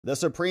The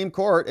Supreme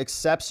Court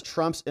accepts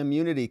Trump's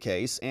immunity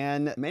case,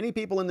 and many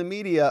people in the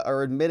media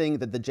are admitting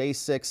that the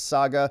J6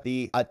 saga,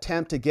 the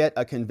attempt to get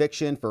a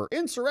conviction for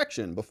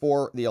insurrection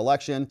before the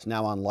election, is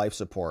now on life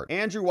support.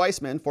 Andrew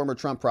Weismann, former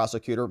Trump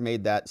prosecutor,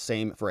 made that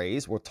same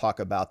phrase. We'll talk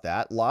about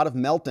that. A lot of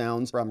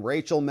meltdowns from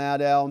Rachel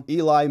Maddow,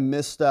 Elie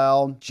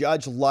Mystal,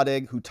 Judge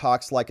Luttig, who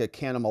talks like a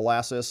can of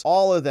molasses.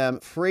 All of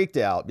them freaked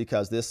out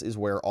because this is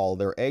where all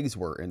their eggs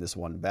were, in this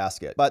one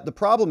basket. But the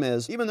problem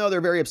is, even though they're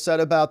very upset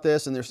about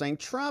this and they're saying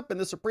Trump and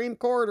the Supreme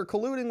Court are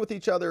colluding with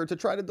each other to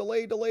try to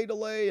delay,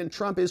 and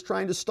Trump is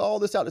trying to stall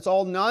this out, it's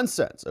all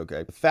nonsense,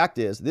 okay? The fact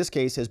is, this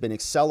case has been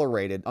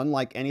accelerated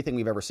unlike anything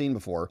we've ever seen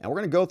before, and we're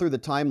going to go through the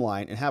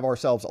timeline and have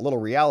ourselves a little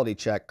reality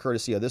check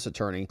courtesy of this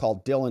attorney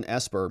called Dylan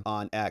Esper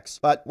on X.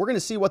 But we're going to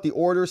see what the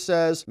order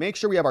says, make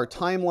sure we have our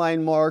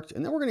timeline marked,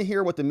 and then we're going to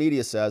hear what the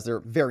media says.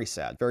 They're very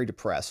sad, very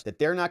depressed that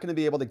they're not going to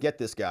be able to get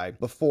this guy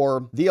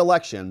before the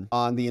election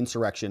on the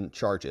insurrection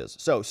charges.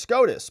 So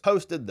SCOTUS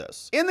posted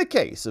this. In the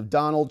case of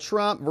Donald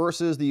Trump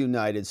versus the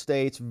United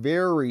States,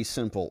 very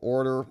simple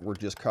order. We're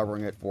just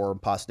covering it for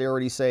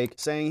posterity's sake.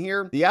 Saying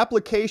here, the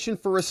application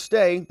for a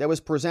stay that was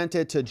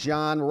presented to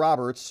John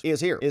Roberts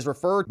is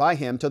referred by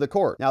him to the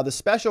court. Now, the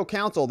special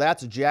counsel,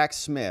 that's Jack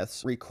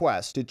Smith's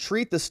request to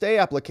treat the stay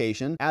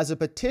application as a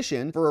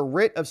petition for a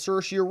writ of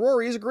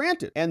certiorari is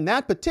granted. And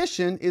that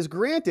petition is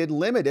granted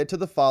limited to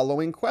the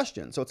following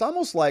question. So it's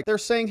almost like they're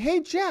saying,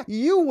 hey, Jack,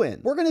 you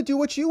win. We're going to do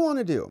what you want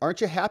to do.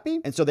 Aren't you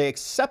happy? And so they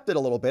accept it a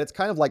little bit. It's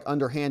kind of like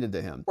underhanded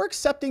to him. We're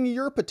accepting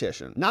your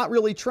petition, not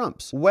really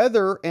Trump's.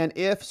 Whether and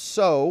if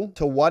so,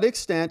 to what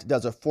extent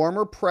does a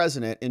former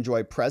president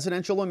enjoy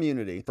presidential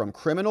immunity from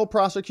criminal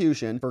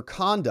prosecution for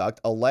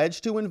conduct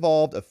alleged to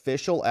involve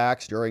official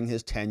acts during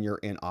his tenure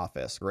in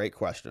office? Great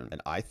question.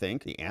 And I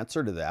think the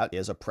answer to that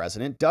is a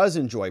president does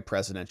enjoy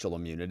presidential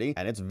immunity,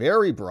 and it's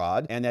very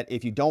broad, and that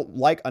if you don't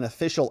like an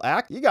official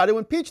act, you got to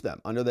impeach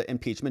them under the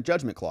impeachment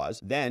judgment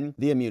clause. Then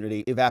the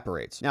immunity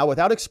evaporates. Now,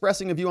 without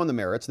expressing a view on the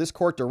merits, this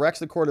court directs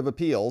the Court of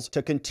Appeals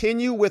to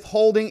continue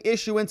withholding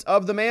issuance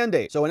of the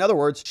mandate. So in other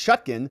words,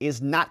 Chutkan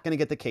is not going to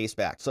get the case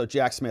back. So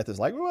Jack Smith is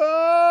like,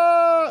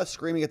 "Ah!"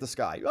 screaming at the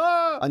sky,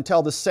 "Ah!"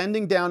 until the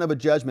sending down of a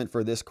judgment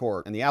for this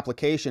court, and the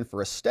application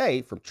for a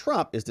stay from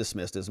Trump is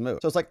dismissed as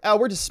moot. So it's like, oh,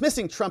 we're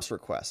dismissing Trump's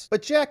request.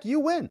 But Jack, you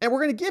win, and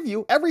we're going to give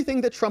you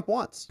everything that Trump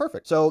wants.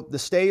 Perfect. So the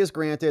stay is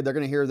granted. They're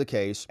going to hear the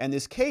case, and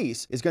this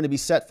case is going to be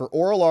set for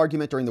oral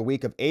argument during the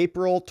week of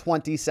April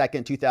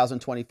 22nd,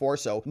 2024.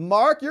 So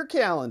mark your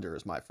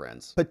calendars, my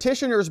friends.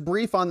 Petitioner's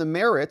brief on the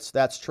merits,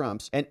 that's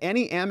Trump's, and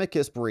any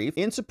amicus brief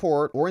in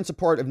support or in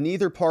support of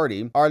neither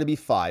party are to be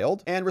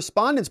filed, and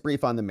respondent's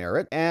brief on the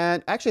merit.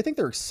 And actually, I think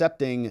they're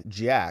accepting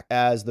Jack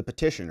as the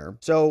petitioner.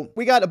 So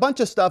we got a bunch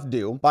of stuff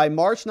due by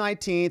March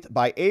 19th,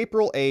 by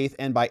April 8th,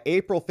 and by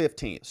April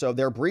 15th. So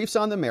their briefs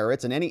on the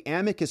merits and any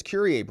amicus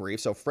curiae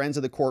briefs, so friends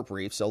of the court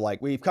briefs, so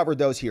like we've covered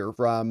those here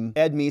from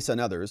Ed Meese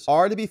and others,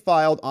 are to be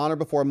filed on or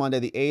before Monday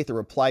the 8th. A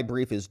reply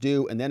brief is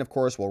due, and then of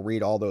course we'll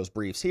read all those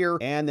briefs here,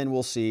 and then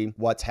we'll see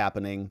what's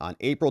happening on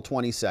April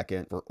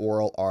 22nd for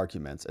oral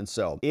arguments. And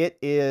so it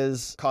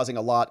is causing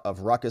a lot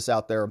of ruckus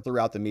out there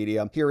throughout the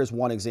media. Here is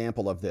one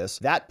example of this.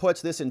 That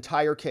puts this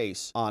entire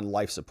case on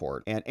life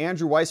support. And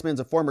Andrew Weismann's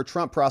a former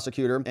Trump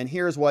prosecutor, and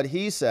here's what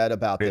he said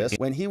about this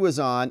when he was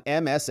on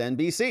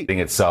MSNBC.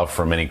 Itself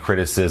from any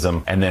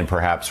criticism, and then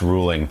perhaps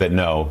ruling that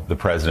no, the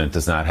president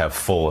does not have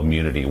full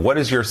immunity. What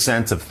is your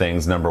sense of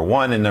things, number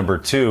one, and number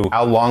two,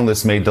 how long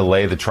this may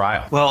delay the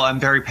trial? Well, I'm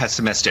very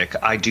pessimistic.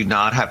 I do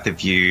not have the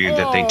view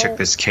that they took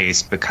this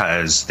case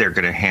because they're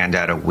going to hand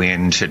out a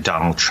win to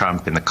Donald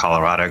Trump in the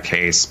Colorado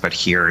case, but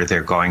here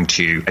they're going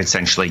to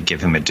essentially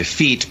give him a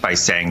defeat by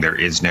saying there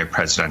is no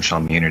presidential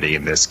immunity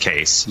in this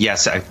case.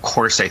 Yes, of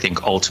course, I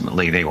think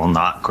ultimately they will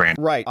not grant.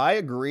 Right. I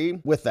agree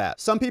with that.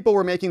 Some people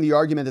were making the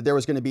argument that there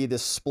was going to be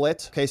this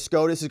split. Okay,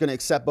 SCOTUS is going to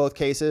accept both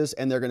cases,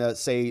 and they're going to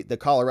say the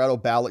Colorado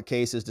ballot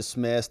case is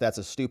dismissed. That's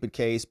a stupid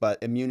case,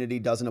 but immunity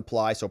doesn't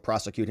apply, so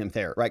prosecute him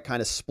there. Right?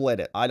 Kind of split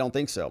it. I don't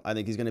think so. I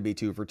think he's going to be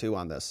 2 for 2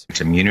 on this.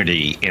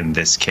 Immunity in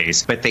this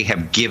case, but they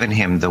have given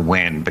him the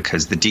win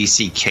because the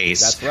DC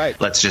case, that's right,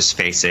 let's just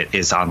face it,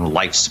 is on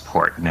life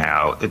support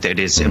now. It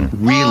is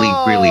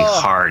really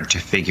hard to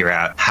figure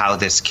out how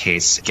this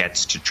case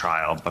gets to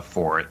trial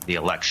before the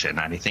election.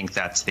 And I think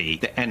that's the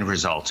end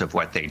result of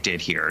what they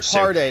did here. So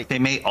heartache. They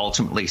may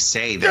ultimately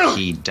say that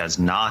he does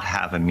not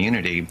have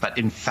immunity, but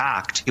in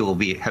fact, he will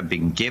have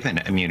been given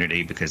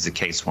immunity because the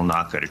case will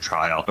not go to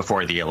trial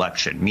before the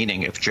election.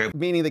 Meaning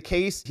the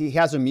case, he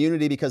has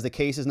immunity because the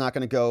case is not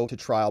going to go to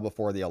trial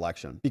before the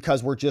election.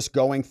 Because we're just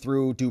going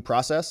through due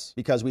process,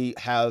 because we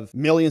have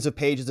millions of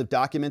pages of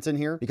documents in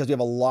here, because we have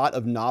a lot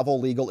of novel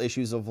legal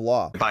issues of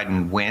law.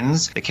 Biden wins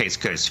wins, the case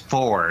goes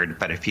forward,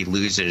 but if he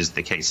loses,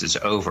 the case is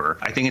over.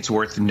 I think it's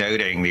worth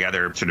noting the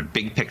other sort of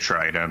big picture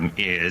item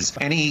is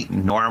any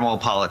normal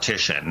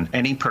politician,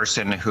 any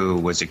person who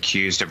was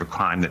accused of a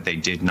crime that they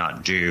did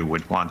not do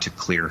would want to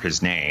clear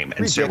his name.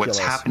 And so what's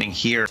happening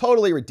here...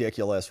 Totally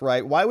ridiculous,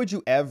 right? Why would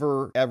you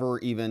ever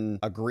even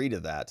agree to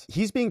that?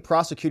 He's being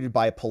prosecuted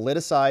by a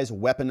politicized,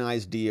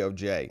 weaponized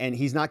DOJ, and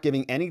he's not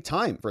giving any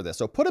time for this.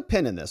 So put a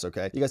pin in this,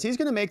 okay? Because he's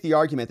going to make the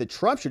argument that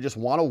Trump should just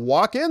want to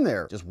walk in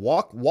there, just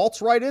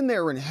waltz right in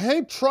there and,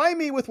 hey, try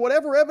me with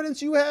whatever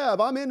evidence you have.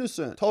 I'm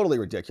innocent. Totally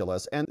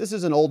ridiculous. And this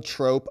is an old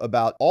trope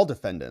about all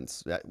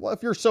defendants. Well,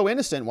 if you're so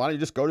innocent, why don't you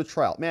just go to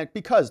trial? Man,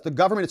 because the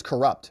government is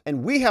corrupt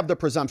and we have the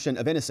presumption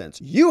of innocence.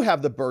 You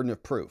have the burden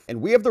of proof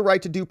and we have the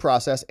right to due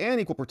process and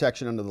equal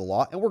protection under the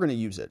law, and we're going to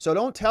use it. So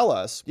don't tell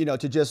us,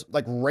 to just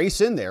like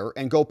race in there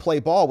and go play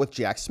ball with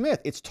Jack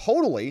Smith. It's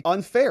totally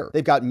unfair.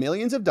 They've got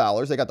millions of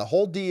dollars. They got the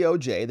whole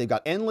DOJ. They've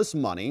got endless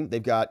money.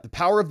 They've got the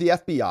power of the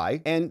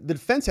FBI, and the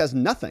defense has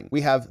nothing.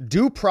 We have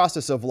due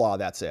process of law.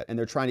 That's it. And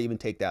they're trying to even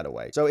take that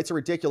away. So it's a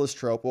ridiculous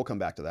trope. We'll come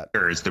back to that.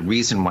 The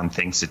reason one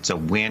thinks it's a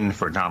win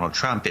for Donald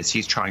Trump is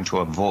he's trying to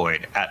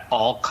avoid at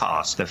all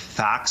costs the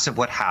facts of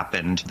what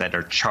happened that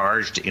are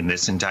charged in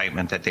this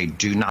indictment, that they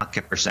do not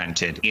get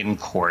presented in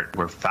court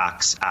where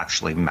facts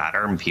actually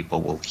matter and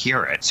people will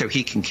hear it. So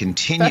he can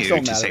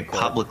continue to say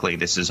publicly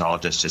this is all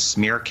just a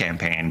smear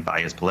campaign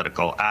by his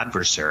political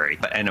adversary,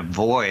 and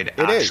avoid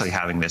actually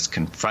having this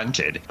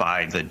confronted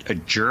by a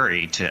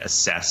jury to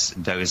assess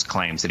those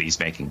claims that he's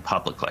making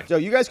publicly. So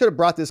you guys could have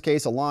brought this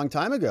case a long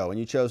time ago, and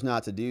you chose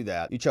not to do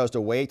that. You chose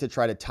to wait to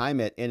try to time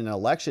it in an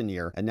election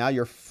year, and now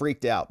you're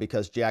freaked out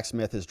because Jack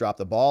Smith has dropped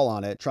the ball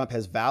on it. Trump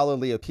has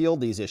validly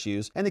appealed these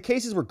issues, and the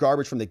cases were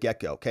garbage from the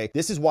get-go, okay?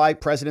 This is why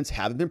presidents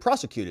haven't been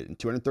prosecuted in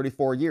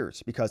 234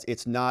 years, because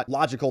it's not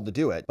logical to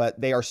do it, but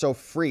they are so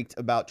freaked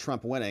about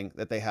Trump winning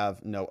that they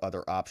have no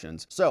other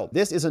options. So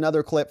this is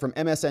another clip from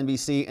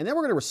MSNBC, and then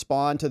we're going to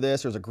respond to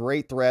this. There's a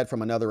great thread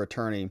from another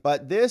attorney,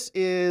 but this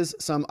is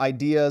some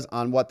ideas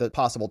on what the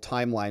possible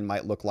timeline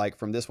might look like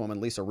from this woman,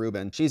 Lisa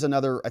Rubin. She's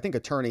another, I think,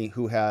 attorney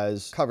who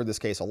has covered this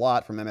case a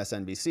lot from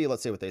MSNBC.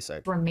 Let's see what they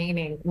say.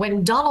 Remaining.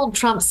 When Donald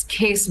Trump's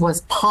case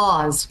was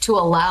paused to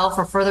allow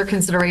for further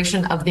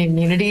consideration of the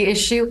immunity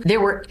issue, there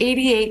were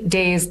 88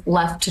 days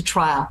left to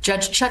trial.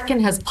 Judge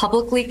Chutkan has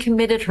publicly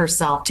committed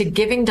herself to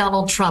giving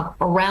Donald Trump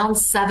around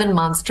 7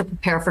 months to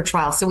prepare for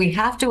trial. So we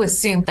have to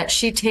assume that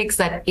she takes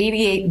that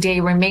 88-day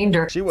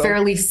remainder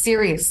fairly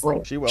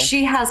seriously.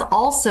 She has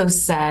also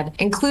said,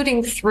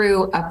 including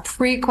through a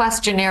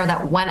pre-questionnaire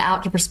that went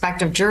out to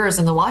prospective jurors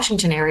in the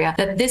Washington area,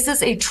 that this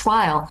is a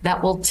trial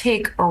that will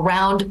take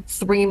around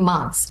 3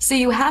 months. So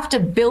you have to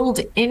build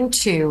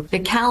into the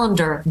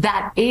calendar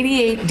that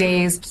 88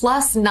 days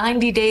plus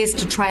 90 days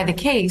to try the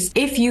case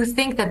if you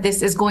think that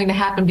this is going to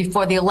happen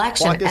before the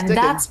election. And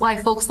that's why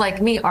folks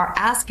like me are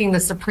asking the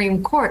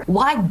Supreme Court,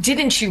 why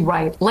didn't you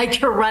write like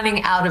you're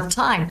running out of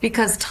time?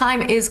 Because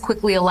time is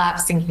quickly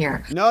elapsing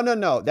here. No.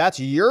 That's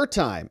your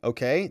time,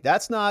 okay?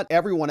 That's not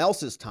everyone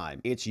else's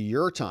time. It's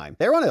your time.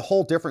 They're on a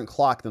whole different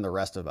clock than the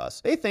rest of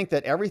us. They think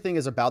that everything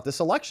is about this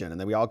election and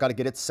that we all got to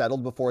get it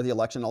settled before the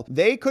election.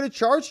 They could have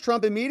charged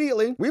Trump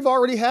immediately. We've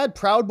already had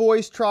Proud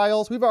Boys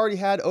trials. We've already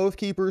had Oath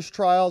Keepers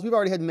trials. We've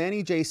already had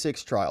many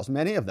J6 trials,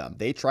 many of them.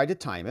 They tried to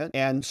time it,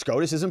 and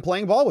SCOTUS isn't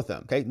playing ball with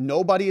them, okay?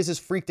 Nobody is as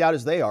freaked out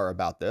as they are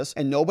about this,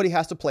 and nobody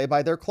has to play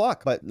by their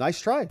clock, but nice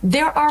try.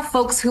 There are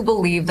folks who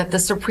believe that the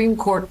Supreme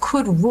Court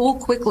could rule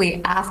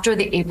quickly after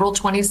the April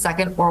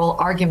 22nd oral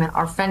argument.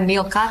 Our friend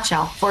Neil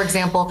Katyal, for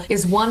example,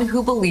 is one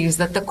who believes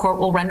that the court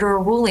will render a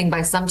ruling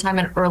by sometime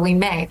in early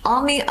May.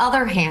 On the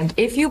other hand,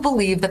 if you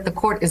believe that the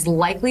court is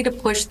likely to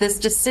push this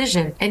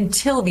decision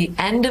until the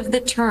end of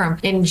the term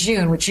in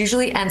June, which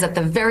usually ends at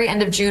the very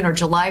end of June or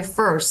July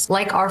 1st,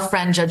 like our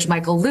friend Judge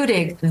Michael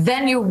Luttig,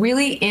 then you're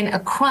really in a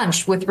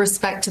crunch with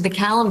respect to the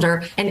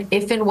calendar and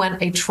if and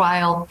when a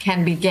trial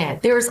can begin.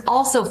 There is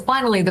also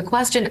finally the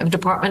question of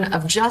Department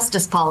of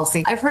Justice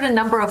policy. I've heard a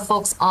number of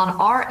folks on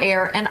our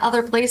air and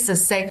other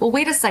places say, well,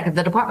 wait a second,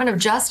 the Department of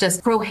Justice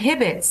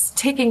prohibits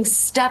taking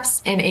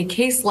steps in a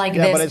case like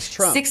this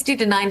 60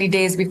 to 90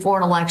 days before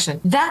an election.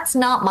 That's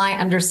not my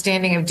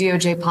understanding of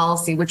DOJ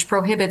policy, which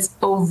prohibits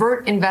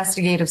overt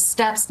investigative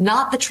steps,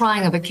 not the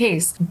trying of a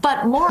case,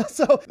 but more.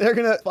 So they're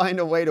going to find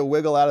a way to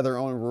wiggle out of their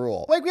own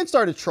rule. Like we can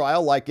start a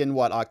trial like in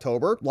what,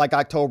 October? Like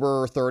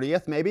October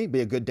 30th, maybe?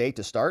 Be a good date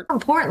to start.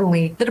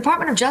 Importantly, the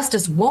Department of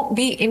Justice won't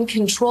be in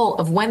control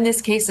of when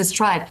this case is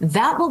tried.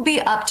 That will be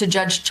up to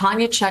Judge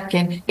Tanya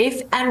Chutkan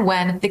if and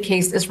when the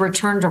case is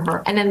returned to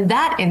her. And in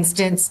that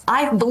instance,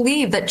 I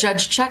believe that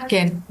Judge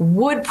Chutkan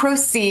would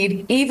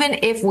proceed even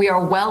if we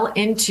are well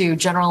into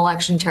general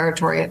election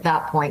territory at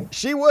that point.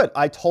 She would.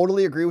 I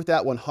totally agree with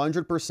that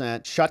 100%.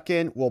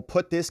 Chutkan will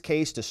put this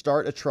case to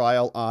start a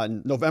trial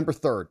on November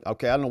 3rd.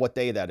 Okay, I don't know what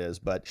day that is,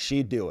 but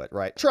she'd do it,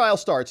 right? Trial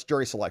starts,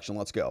 jury selection,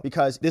 let's go.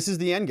 Because this is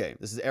the end game.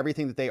 This is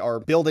everything that they are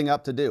building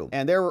up to do.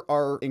 And there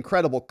are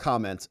incredible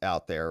comments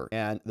out there.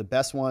 And the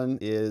best one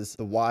is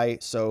the why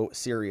so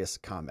serious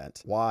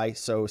comment. Why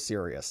so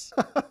serious?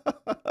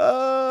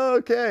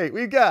 Okay,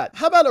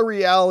 how about a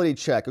reality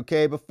check,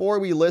 okay, before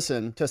we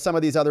listen to some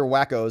of these other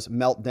wackos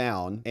melt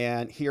down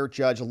and hear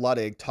Judge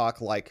Luttig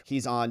talk like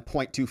he's on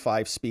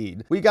 0.25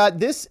 speed. We got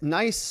this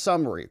nice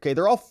summary, okay?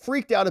 They're all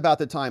freaked out about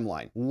the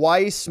timeline.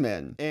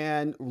 Weismann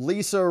and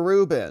Lisa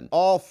Rubin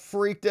all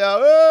freaked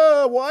out.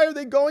 Oh, why are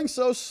they going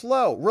so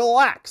slow?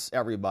 Relax,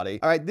 everybody.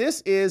 All right,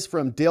 this is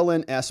from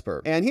Dylan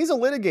Esper, and he's a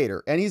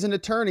litigator, and he's an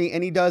attorney,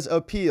 and he does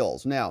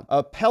appeals. Now,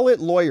 appellate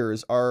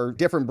lawyers are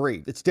different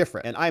breed. It's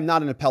different, and I'm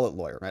not an appellate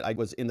lawyer, right? I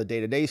was in the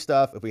day-to-day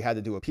stuff. If we had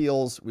to do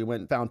appeals, we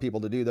went and found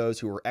people to do those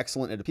who were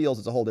excellent at appeals.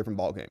 It's a whole different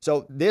ballgame.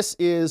 So this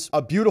is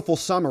a beautiful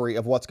summary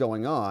of what's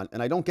going on,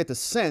 and I don't get the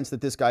sense that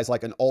this guy's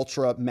like an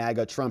ultra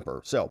MAGA Trumper.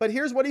 So, but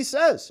here's what he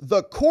says.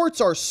 The courts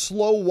are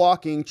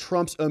slow-walking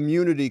Trump's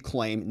immunity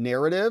claim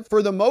narrative.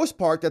 For the most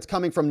part, that's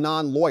coming from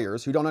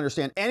non-lawyers who don't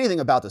understand anything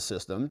about the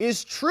system,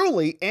 is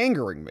truly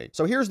angering me.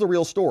 So here's the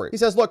real story. He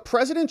says, look,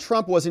 President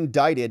Trump was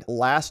indicted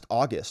last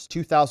August,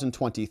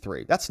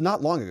 2023. That's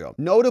not long ago.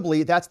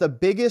 Notably, that's the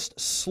biggest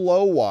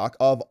slow walk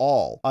of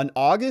all. An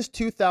August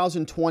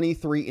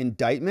 2023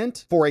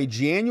 indictment for a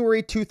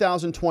January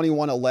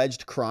 2021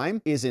 alleged crime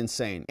is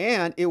insane.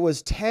 And it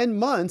was 10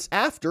 months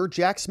after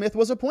Jack Smith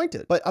was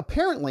appointed. But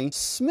apparently,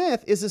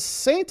 Smith is a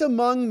saint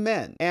among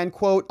men and,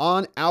 quote,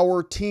 on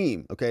our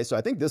team. Okay, so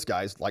I think this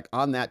guy's like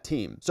on that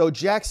team. So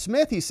Jack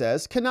Smith, he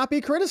says, cannot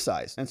be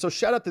criticized. And so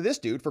shout out to this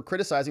dude for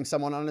criticizing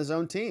someone on his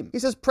own team. He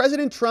says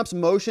President Trump's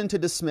motion to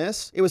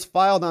dismiss, it was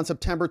filed on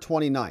September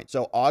 29th.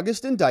 So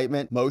August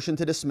indictment, motion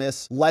to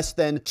dismiss, less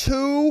than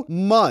 2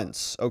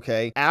 months,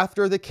 okay,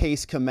 after the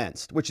case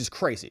commenced, which is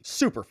crazy,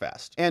 super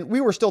fast. And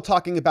we were still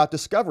talking about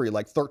discovery,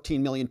 like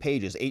 13 million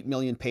pages, 8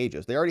 million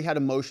pages. They already had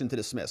a motion to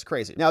dismiss,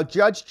 crazy. Now,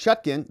 Judge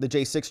Chutkan, the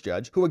J6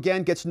 judge, who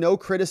again gets no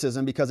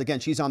criticism because again,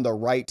 she's on the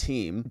right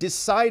team,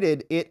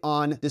 decided it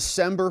on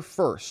December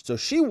 1st. So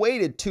she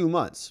waited 2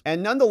 months.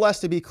 And nonetheless,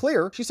 to be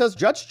clear, she says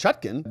Judge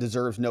Chutkan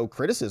deserves no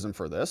criticism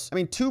for this. I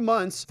mean, 2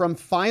 months from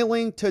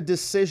filing to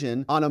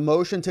decision on a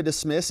motion to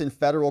dismiss in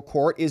federal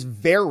court is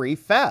very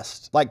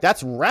fast. Like,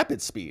 that's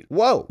rapid speed.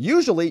 Whoa.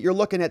 Usually you're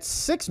looking at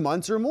 6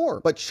 months or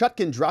more, but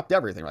Chutkan dropped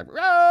everything. Like,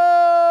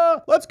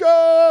 ah, let's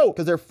go.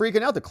 Because they're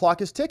freaking out. The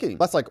clock is ticking.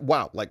 That's like,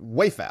 wow, like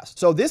way fast.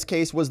 So this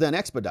case was then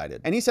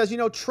expedited. And he says, you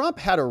know, Trump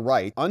had a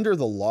right under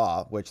the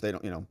law, which they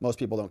don't, you know, most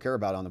people don't care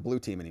about on the blue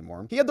team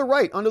anymore. He had the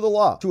right under the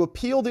law to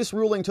appeal this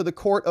ruling to the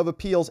Court of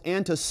Appeals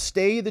and to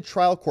stay the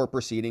trial court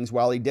proceedings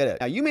while he did it.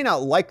 Now, you may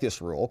not like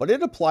this rule, but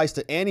it applies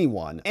to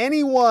anyone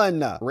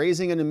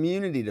raising an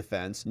immunity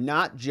defense,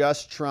 not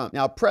just Trump.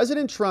 Now,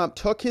 President Trump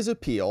took his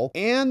appeal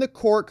and the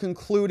court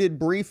concluded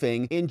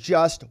briefing in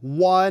just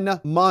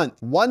 1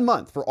 month. 1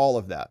 month for all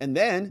of that. And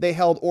then they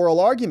held oral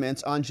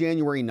arguments on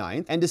January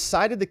 9th and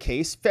decided the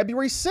case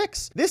February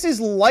 6th. This is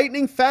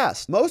lightning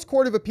fast. Most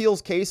Court of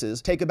Appeals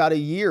cases take about a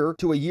year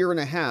to a year and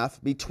a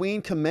half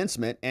between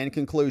commencement and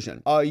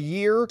conclusion. A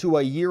year to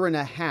a year and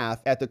a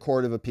half at the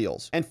Court of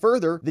Appeals. And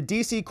further, the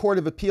DC Court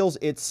of Appeals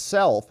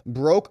itself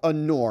broke a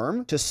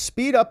norm to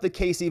speed up the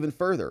case even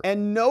further.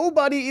 And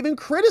nobody even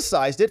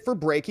criticized it for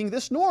breaking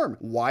this norm.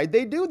 Why'd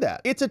they do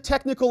that? It's a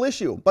technical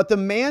issue, but the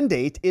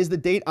mandate is the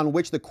date on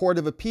which the Court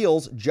of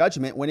Appeals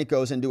judgment when it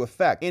goes into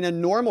effect. In a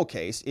normal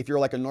case, if you're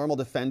like a normal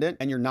defendant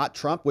and you're not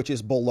Trump, which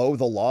is below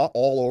the law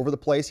all over the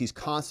place, he's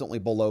constantly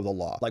below the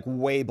law, like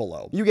way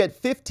below. You get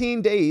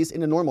 15 days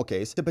in a normal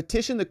case to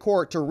petition the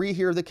court to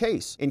rehear the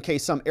case in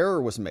case some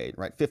error was made,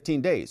 right?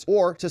 15 days.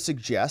 Or to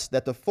suggest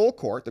that the full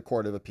court, the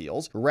Court of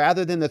Appeals,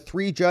 rather than the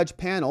 3-judge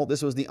panel,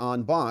 this was the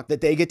en banc,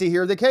 that they get to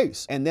hear the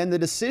case. And then the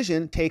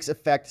decision takes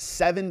effect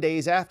 7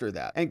 days after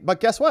that. But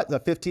guess what? The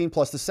 15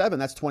 plus the 7,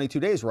 that's 22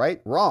 days,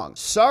 right? Wrong.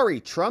 Sorry,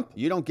 Trump,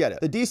 you don't get it.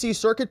 The DC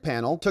Circuit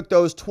panel took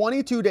those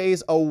 22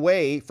 days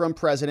away from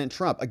President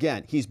Trump.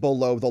 Again, he's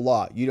below the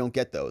law. You don't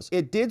get those.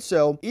 It did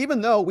so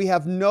even though we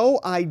have no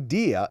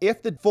idea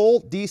if the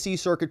full DC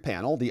Circuit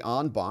panel, the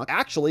en banc,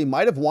 actually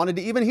might have wanted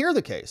to even hear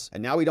the case.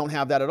 And now we don't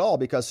have that at all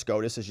because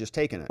SCOTUS has just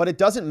taken it. But it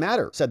doesn't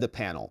matter, said the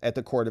panel at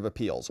the Court of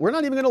Appeals. We're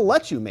not even going to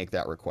let you make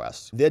that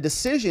request. The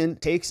decision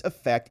takes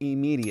effect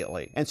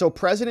immediately. And so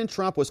President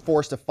Trump was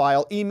forced to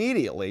file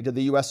immediately to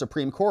the U.S.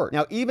 Supreme Court.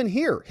 Now, even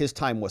here, his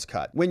time was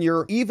cut. When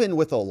you're even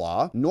with the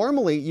law,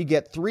 normally you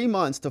get 3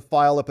 months to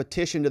file a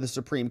petition to the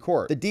Supreme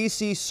Court. The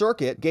DC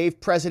Circuit gave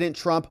President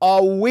Trump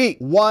a week.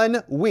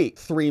 1 week.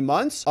 3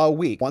 months, a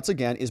week. Once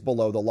again, is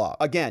below the law.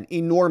 Again,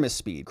 enormous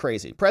speed.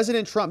 Crazy.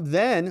 President Trump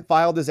then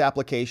filed his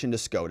application to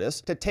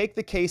SCOTUS to take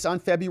the case on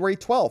February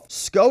 12th.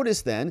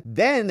 SCOTUS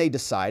then they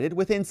decided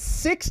within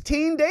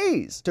 16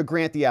 days to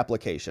grant the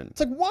application. It's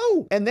like,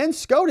 whoa. And then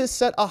SCOTUS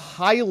set a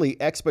highly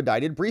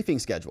expedited briefing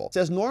schedule. It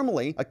says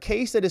normally a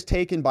case that is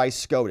taken by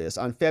SCOTUS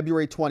on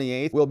February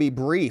 28th will be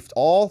briefed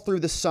all through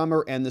the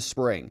summer and the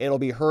spring. It'll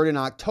be heard in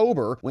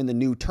October when the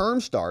new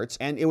term starts,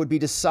 and it would be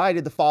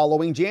decided the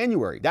following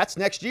January. That's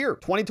next year,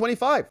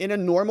 2025, in a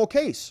normal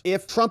case.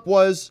 If Trump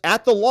was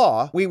at the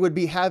law, we would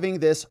be having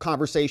this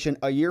conversation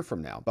a year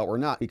from now, but we're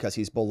not because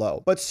he's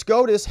below. But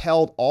SCOTUS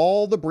held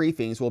all the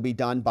briefings will be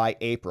done by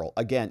April.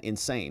 Again,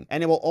 insane.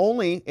 And it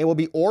will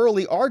be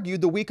orally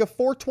argued the week of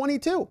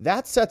 4/22.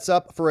 That sets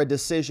up for a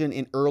decision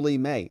in early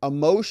May. A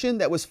motion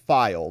that was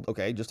filed,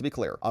 okay, just to be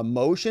clear, a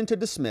motion to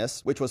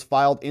dismiss, which was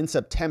filed in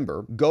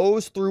September,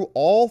 goes through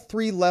all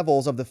three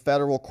levels of the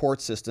federal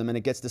court system and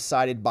it gets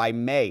decided by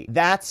May.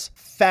 That's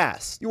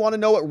fast. You want to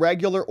know what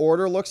regular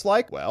order looks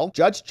like? Well,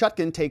 Judge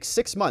Chutkan takes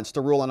 6 months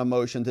to rule on a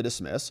motion to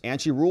dismiss, and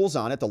she rules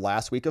on it the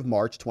last week of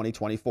March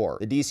 2024.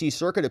 The DC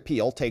Circuit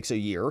appeal takes a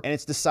year, and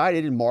it's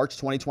decided in March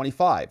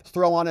 2025.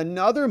 Throw on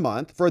another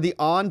month for the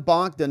en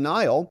banc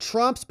denial.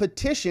 Trump's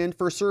petition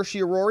for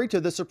certiorari to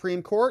the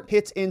Supreme Court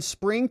hits in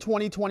spring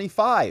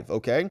 2025,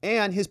 okay?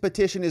 And his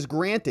petition is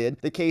granted.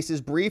 The case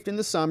is briefed in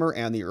the summer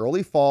and the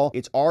early fall.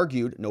 It's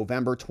argued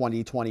November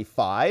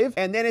 2025,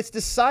 and then it's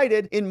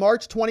decided in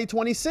March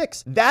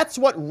 2026. That's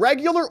what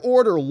regular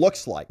order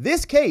looks like.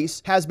 This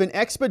case has been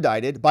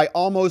expedited by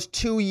almost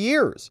 2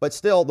 years, but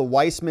still the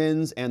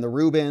Weismans and the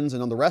Rubins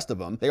and the rest of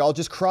them, they all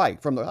just cry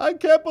from the, I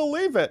can't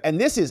believe it. And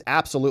this is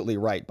absolutely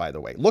right, by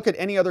the way. Look at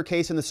any other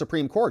case in the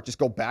Supreme Court. Just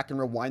go back and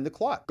rewind the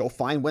clock. Go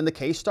find when the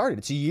case started.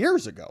 It's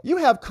years ago. You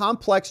have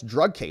complex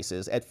drug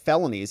cases at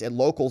felonies at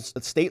local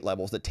state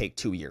levels that take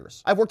 2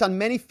 years. I've worked on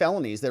many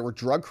felonies that were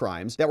drug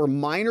crimes, that were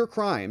minor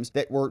crimes,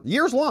 that were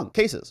years-long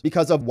cases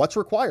because of what's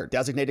required.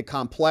 Designated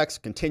complex,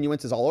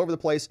 continuances all over the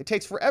place. It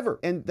takes forever.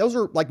 And those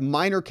are like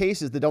minor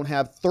cases that don't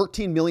have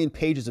 13 million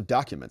pages of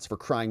documents, for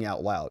crying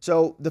out loud.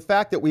 So the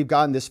fact that we've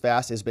gotten this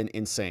fast has been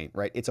insane,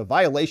 right? It's a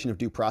violation of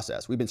due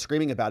process. We've been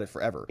screaming about it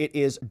forever. It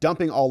is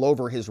dumping all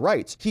over his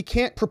rights. He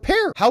can't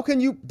prepare. How can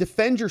you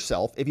defend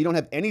yourself if you don't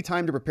have any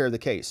time to prepare the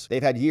case?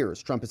 They've had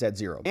years. Trump has had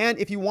zero. And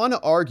if you want to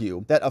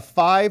argue that a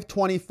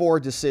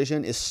 5/24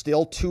 decision is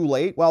still too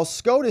late, well,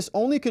 SCOTUS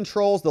only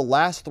controls the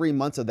last 3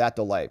 months of that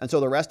delay. And so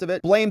the rest of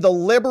it, blame the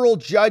liberal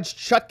Judge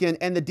Chutkan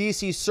and the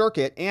DC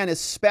Circuit, and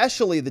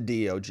especially the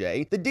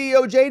DOJ. The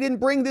DOJ didn't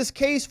bring this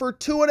case for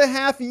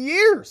 2.5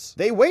 years.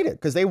 They waited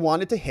because they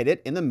wanted to hit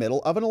it in the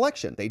middle of an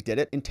election. They did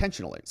it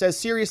intentionally. It says,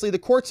 seriously, the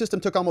court system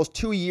took almost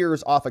 2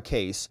 years off a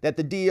case that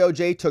the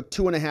DOJ took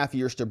 2.5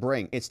 years to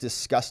bring. It's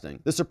disgusting.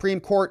 The Supreme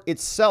Court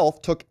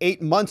itself took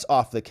 8 months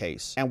off the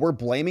case, and we're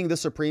blaming the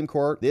Supreme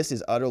Court. This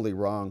is utterly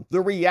wrong.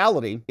 The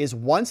reality is,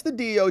 once the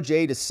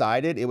DOJ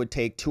decided it would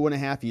take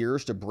 2.5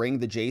 years to bring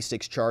the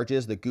J6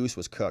 charges, the goose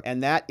was cooked.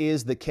 And that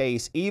is the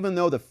case, even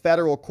though the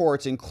federal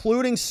courts,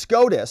 including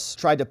SCOTUS,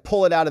 tried to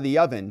pull it out of the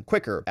oven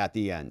quicker at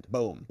the end.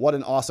 Boom. What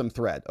an awesome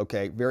thread.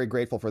 Okay. Very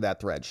grateful for that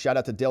thread. Shout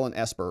out to Dylan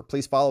Esper.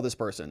 Please follow this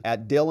person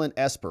at Dylan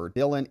Esper,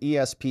 Dylan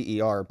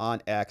ESPER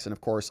on X. And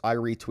of course, I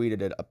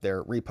retweeted it up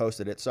there,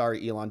 reposted it.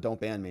 Sorry, Elon, don't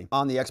ban me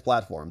on the X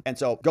platform. And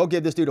so go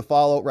give this dude a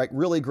follow, right?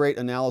 Really great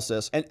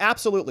analysis and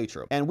absolutely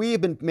true. And we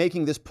have been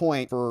making this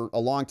point for a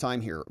long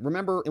time here.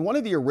 Remember, in one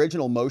of the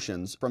original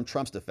motions from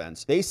Trump's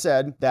defense, they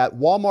said that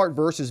Walmart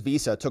versus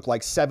Visa took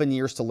like 7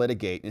 years to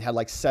litigate and had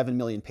like 7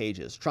 million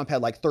pages. Trump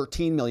had like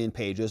 13 million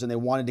pages, and they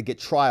wanted to get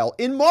trial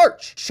in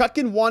March.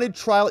 Chutkan wanted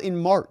trial in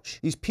March.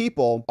 These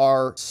people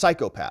are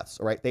psychopaths,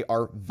 all right? They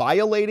are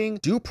violating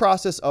due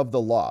process of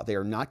the law. They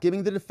are not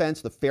giving the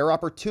defense the fair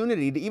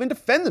opportunity to even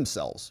defend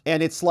themselves.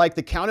 And it's like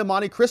the Count of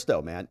Monte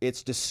Cristo, man.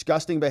 It's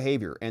disgusting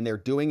behavior, and they're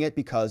doing it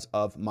because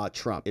of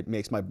Trump. It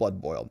makes my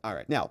blood boil. All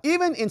right. Now,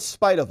 even in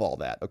spite of all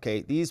that,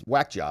 okay, these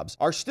whack jobs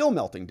are still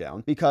melting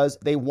down because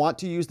they want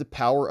to use the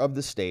power of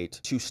the state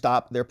to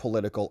stop their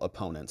political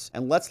opponents.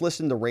 And let's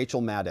listen to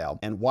Rachel Maddow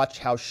and watch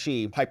how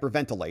she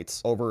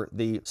hyperventilates over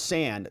the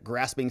sand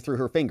grasping through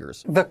her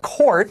fingers. The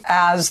court,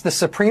 as the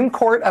Supreme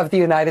Court of the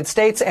United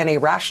States and a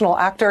rational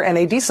actor and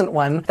a decent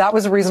one, that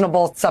was a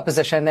reasonable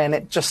supposition, and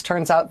it just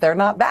turns out they're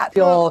not that.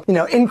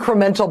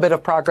 Incremental bit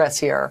of progress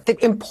here.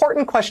 The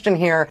important question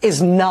here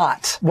is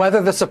not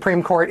whether the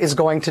Supreme Court is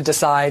going to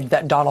decide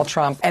that Donald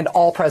Trump and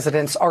all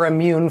presidents are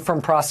immune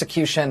from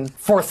prosecution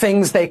for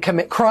things they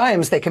commit,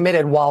 crimes they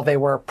committed while they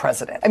were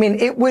president. I mean,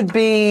 it would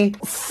be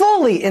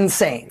fully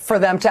insane for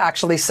them to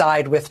actually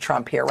side with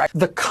Trump here, right?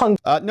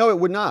 No, it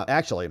would not,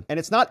 actually. And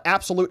it's not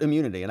absolute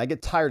immunity. And I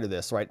get tired of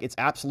this, right? It's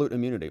absolute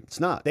immunity. It's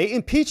not. They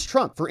impeached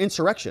Trump for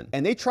insurrection,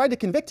 and they tried to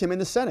convict him in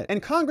the Senate,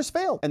 and Congress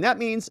failed. And that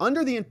means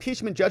under the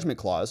impeachment judgment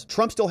clause,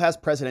 Trump still has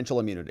presidential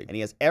immunity, and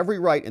he has every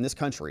right in this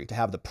country to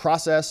have the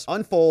process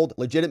unfold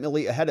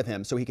legitimately ahead of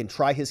him so he can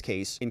try his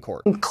case in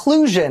court.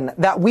 Conclusion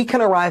that we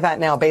can arrive at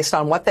now based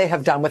on what they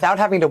have done without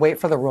having to wait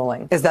for the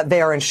ruling is that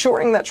they are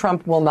ensuring that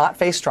Trump will not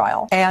face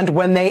trial. And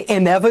when they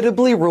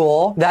inevitably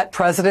rule that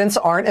presidents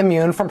aren't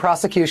immune from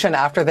prosecution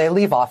after they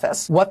leave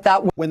office,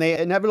 when they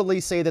inevitably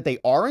say that they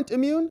aren't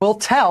immune, will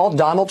tell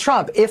Donald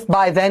Trump, if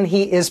by then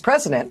he is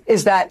president,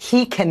 is that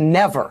he can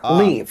never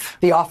leave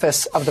the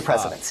office of the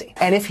presidency.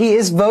 And if he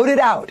is voted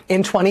out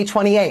in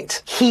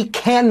 2028, he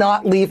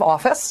cannot leave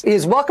office. He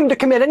is welcome to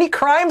commit any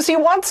crimes he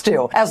wants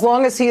to, as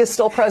long as he is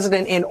still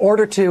president, in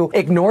order to to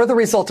ignore the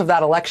result of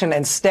that election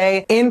and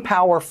stay in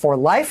power for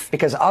life,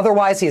 because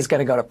otherwise he is going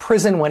to go to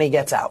prison when he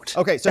gets out.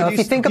 Okay, so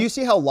do you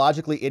see how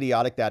logically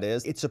idiotic that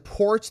is? It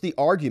supports the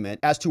argument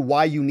as to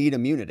why you need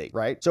immunity,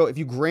 right? So if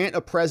you grant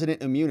a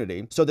president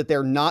immunity so that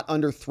they're not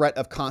under threat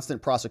of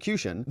constant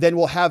prosecution, then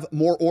we'll have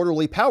more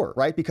orderly power,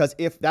 right? Because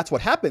if that's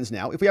what happens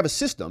now, if we have a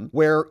system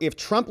where if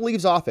Trump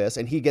leaves office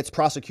and he gets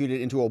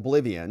prosecuted into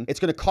oblivion, it's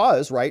going to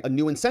cause, right, a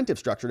new incentive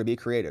structure to be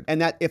created.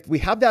 And that if we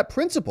have that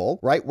principle,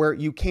 right, where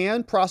you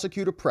can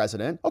prosecute a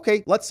president,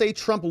 okay, let's say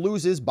Trump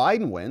loses,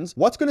 Biden wins.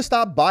 What's going to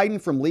stop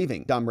Biden from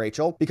leaving, dumb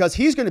Rachel? Because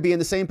he's going to be in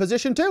the same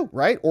position too,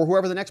 right? Or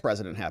whoever the next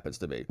president happens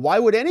to be. Why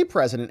would any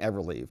president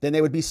ever leave? Then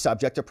they would be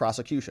subject to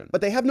prosecution.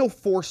 But they have no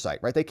foresight,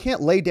 right? They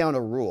can't lay down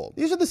a rule.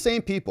 These are the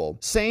same people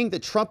saying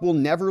that Trump will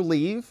never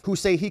leave who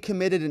say he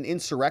committed an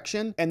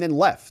insurrection and then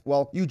left.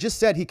 Well, you just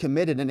said he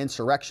committed an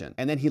insurrection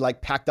and then he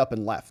like packed up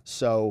and left.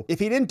 So if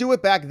he didn't do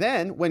it back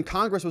then when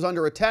Congress was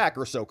under attack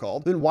or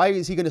so-called, then why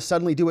is he going to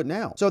suddenly do it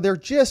now? So they're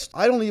just,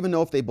 I don't even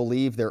know if they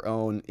believe their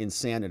own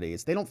insanity.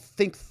 They don't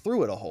think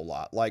through it a whole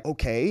lot. Like,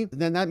 okay,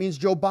 then that means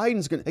Joe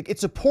Biden's going to, like, it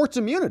supports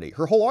immunity.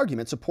 Her whole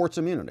argument supports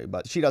immunity,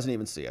 but she doesn't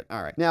even see it.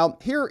 All right. Now,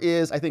 here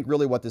is, I think,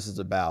 really what this is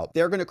about.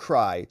 They're going to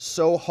cry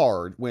so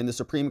hard when the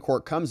Supreme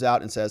Court comes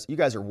out and says, you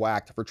guys are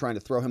whacked for trying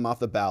to throw him off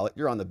the ballot.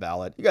 You're on the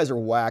ballot. You guys are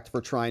whacked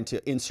for trying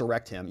to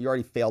insurrect him. You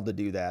already failed to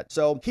do that.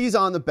 So he's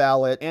on the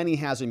ballot and he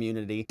has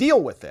immunity.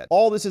 Deal with it.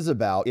 All this is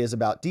about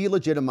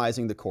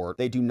delegitimizing the court.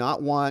 They do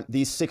not want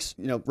these 6,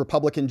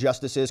 Republican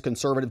justices,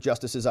 conservative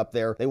justices up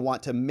there. They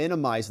want to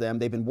minimize them.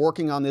 They've been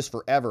working on this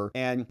forever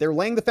and they're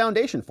laying the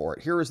foundation for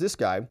it. Here is this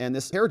guy and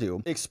this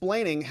hairdo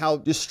explaining how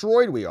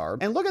destroyed we are.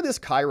 And look at this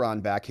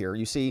chyron back here.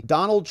 You see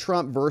Donald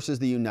Trump versus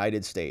the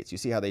United States. You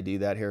see how they do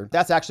that here?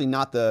 That's actually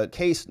not the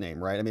case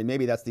name, right? I mean,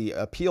 maybe that's the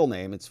appeal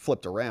name. It's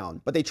flipped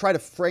around, but they try to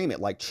frame it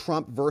like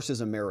Trump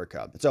versus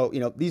America. So,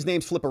 these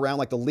names flip around,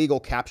 like the legal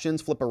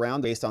captions flip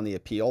around based on the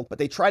appeal, but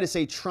they try to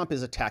say Trump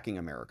is attacking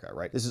America,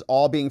 right? This is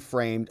all being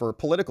framed for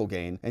political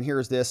gain. And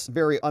here's this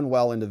very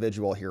unwell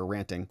individual here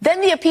ranting.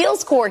 Then the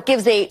appeals court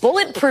gives a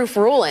bulletproof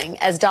ruling,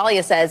 as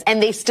Dahlia says,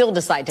 and they still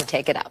decide to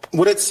take it up.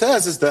 What it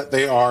says is that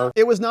they are...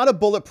 It was not a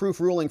bulletproof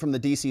ruling from the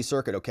DC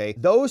Circuit, okay?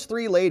 Those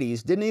 3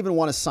 ladies didn't even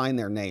want to sign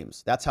their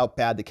names. That's how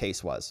bad the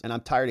case was. And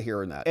I'm tired of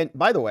hearing that. And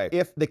by the way,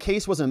 if the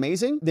case was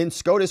amazing, then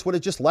SCOTUS would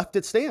have just left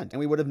it stand. And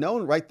we would have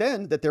known right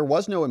then that there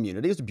was no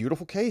immunity. It was a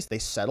beautiful case. They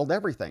settled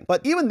everything.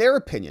 But even their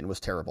opinion was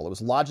terrible. It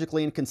was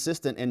logically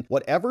inconsistent. And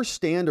whatever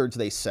standards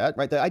they set,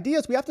 right? The idea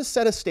is we have to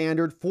set a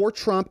standard for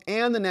Trump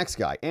and the next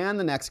guy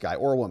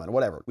or a woman,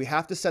 whatever. We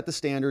have to set the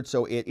standard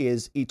so it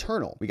is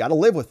eternal. We got to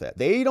live with it.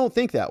 They don't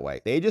think that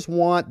way. They just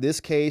want this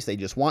case. They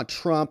just want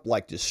Trump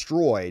like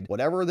destroyed.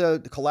 Whatever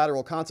the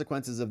collateral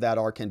consequences of that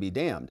are can be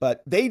damned.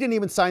 But they didn't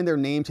even sign their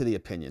name to the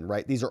opinion,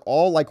 right? These are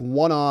all like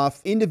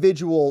one-off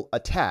individual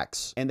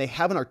attacks and they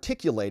haven't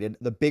articulated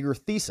the bigger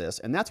thesis.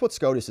 And that's what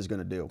SCOTUS is going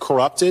to do.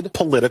 Corrupted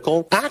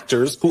political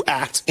actors who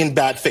act in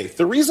bad faith.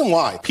 The reason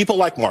why people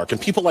like Mark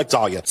and people like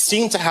Dahlia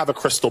seem to have a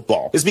crystal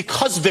ball is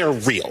because they're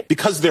real,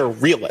 because they're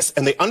realists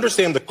and they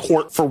understand the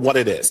court for what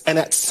it is. And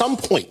at some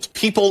point,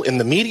 people in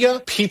the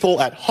media,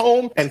 people at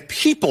home, and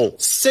people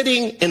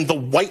sitting in the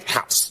White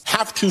House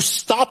have to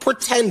stop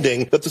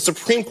pretending that the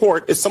Supreme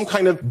Court is some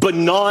kind of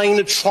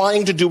benign,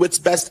 trying to do its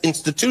best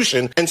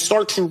institution and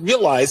start to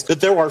realize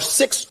that there are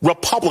 6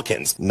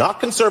 Republicans, not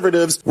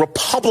conservatives,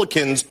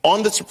 Republicans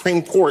on the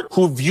Supreme Court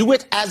who view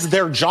it as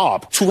their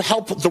job to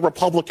help the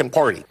Republican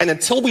Party. And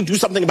until we do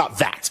something about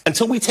that,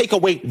 until we take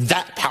away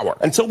that power,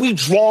 until we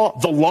draw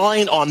the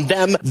line on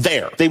them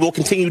there, they will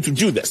continue to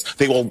do this.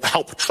 They will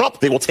help Trump.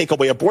 They will take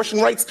away abortion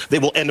rights. They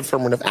will end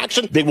affirmative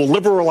action. They will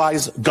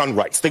liberalize gun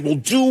rights. They will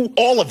do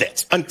all of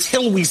it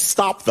until we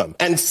stop them.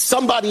 And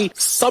somebody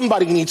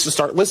needs to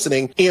start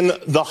listening in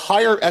the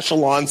higher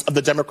echelons of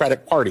the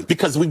Democratic Party,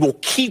 because we will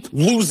keep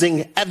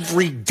losing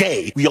every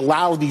day we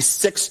allow these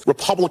 6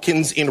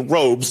 Republicans in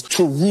robes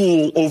to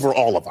rule over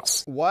all of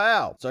us.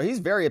 Wow. So he's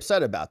very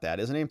upset about that,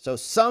 isn't he? So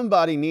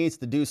somebody needs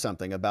to do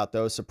something about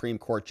those Supreme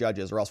Court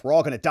judges or else we're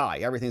all going to die.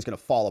 Everything's going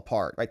to fall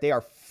apart, right? They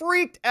are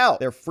freaked out.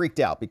 They're freaked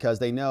out because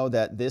they know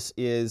that this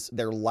is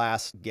their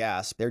last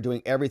gasp. They're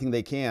doing everything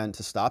they can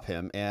to stop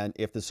him. And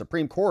if the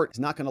Supreme Court is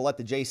not going to let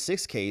the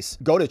J6 case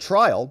go to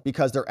trial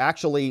because they're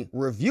actually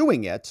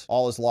reviewing it,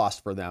 all is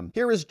lost for them.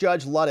 Here is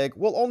Judge Luttig.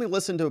 We'll only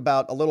listen to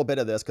about a little bit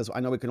of this because I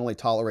know we can only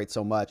tolerate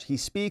so much. He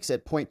speaks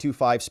at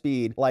 0.25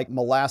 speed like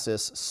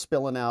molasses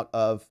spilling out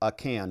of a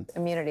can.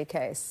 Immunity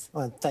case.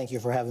 Well, thank you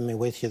for having me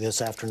with you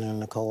this afternoon,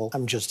 Nicole.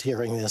 I'm just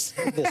hearing this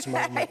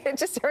moment. I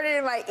just heard it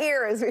in my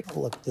ears.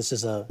 Look, this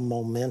is a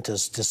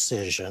momentous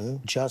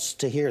decision just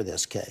to hear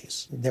this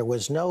case. There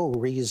was no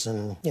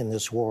reason in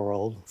this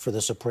world for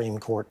the Supreme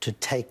Court to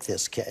take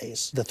this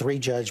case. The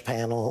three-judge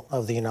panel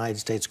of the United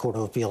States Court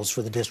of Appeals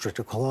for the District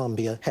of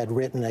Columbia had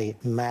written a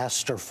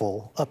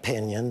masterful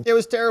opinion. It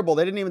was terrible.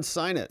 They didn't even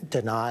sign it.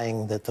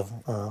 Denying that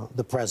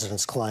the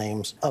president's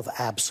claims of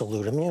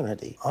absolute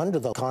immunity. Under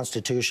the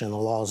Constitution and the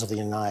laws of the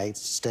United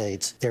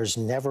States, there's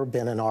never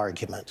been an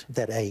argument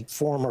that a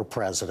former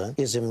president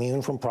is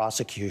immune from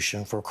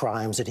prosecution for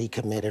crimes that he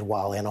committed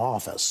while in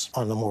office.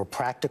 On the more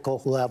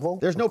practical level,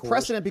 there's no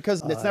precedent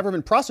because it's never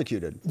been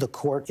prosecuted. The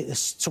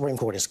Supreme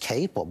Court is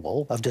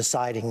capable of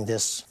deciding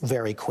this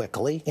very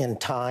quickly in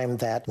time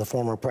that the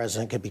former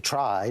president could be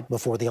tried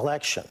before the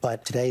election.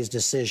 But today's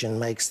decision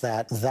makes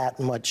that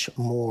much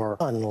more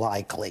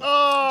unlikely.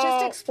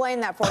 Just explain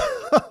that for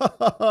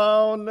me.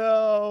 Oh,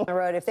 no. The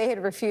road. If they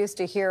had refused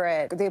to hear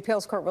it, the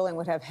appeals court ruling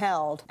would have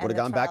held. Would have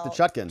gone back to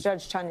Chutkan.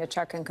 Judge Tanya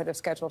Chutkan could have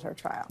scheduled her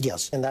trial.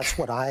 Yes, and that's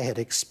what I had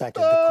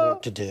expected the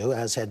court to do,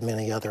 as had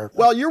many other.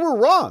 Well, you were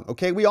wrong,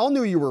 okay? We all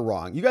knew you were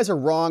wrong. You guys are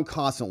wrong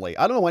constantly.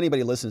 I don't know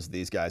anybody listens to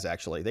these guys,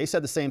 actually. They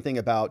said the same thing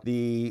about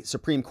the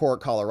Supreme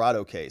Court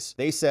Colorado case.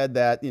 They said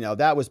that,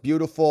 that was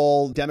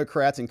beautiful.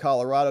 Democrats in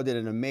Colorado did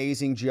an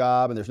amazing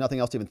job, and there's nothing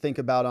else to even think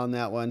about on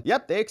that one.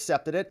 Yep, they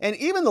accepted it. And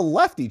even the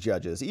lefty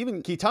judges,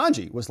 even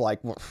Ketanji was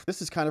like, well,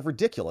 this is kind of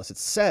ridiculous. It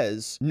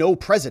says no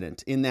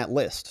president in that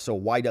list, so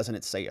why doesn't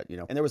it say it,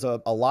 And there was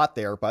a lot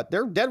there, but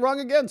they're dead wrong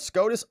again.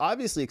 SCOTUS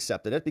obviously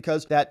accepted it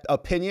because that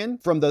opinion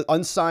from the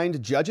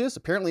unsigned judges,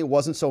 apparently it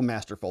wasn't so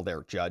masterful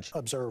there, Judge.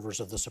 Observers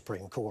of the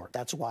Supreme Court.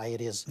 That's why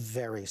it is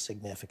very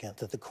significant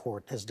that the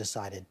court has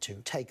decided to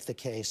take the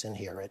case and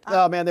hear it.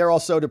 Oh man, they're all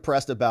so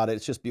depressed about it.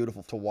 It's just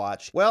beautiful to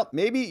watch. Well,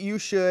 maybe you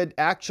should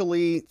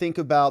actually think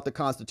about the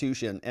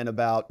Constitution and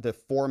about the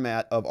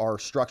format of our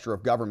structure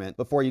of government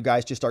before you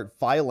guys just start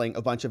filing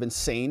a bunch of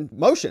insane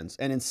motions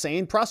and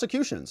insane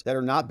prosecutions that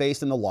are not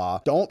based in the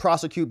law. Don't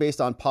prosecute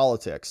based on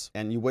politics,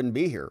 and you wouldn't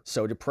be here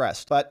so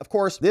depressed. But of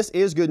course, this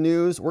is good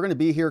news. We're going to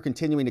be here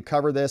continuing to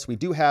cover this. We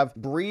do have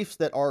briefs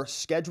that are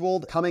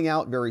scheduled coming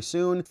out very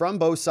soon from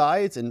both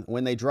sides, and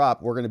when they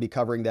drop, we're going to be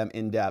covering them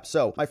in depth.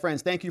 So, my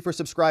friends, thank you for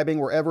subscribing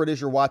wherever it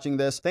is you're watching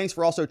this. Thanks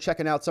for also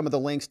checking out some of the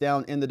links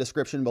down in the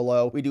description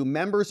below. We do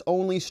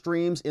members-only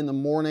streams in the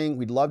morning.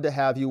 We'd love to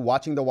have you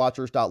watching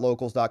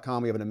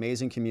thewatchers.locals.com. We have an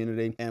amazing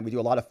community, and we do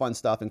a lot of fun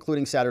stuff,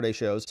 including Saturday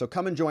shows. So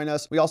come and join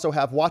us. We also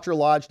have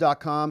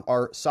watcherlodge.com,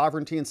 our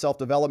sovereignty and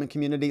self-development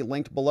community,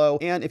 linked below.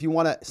 And if you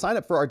want to sign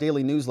up for our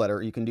daily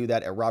newsletter, you can do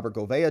that at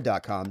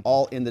robertgovea.com,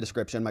 all in the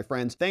description. My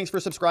friends, thanks for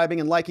subscribing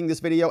and liking this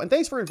video, and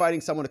thanks for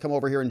inviting someone to come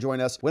over here and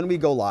join us when we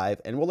go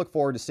live, and we'll look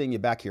forward to seeing you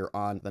back here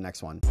on the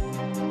next one.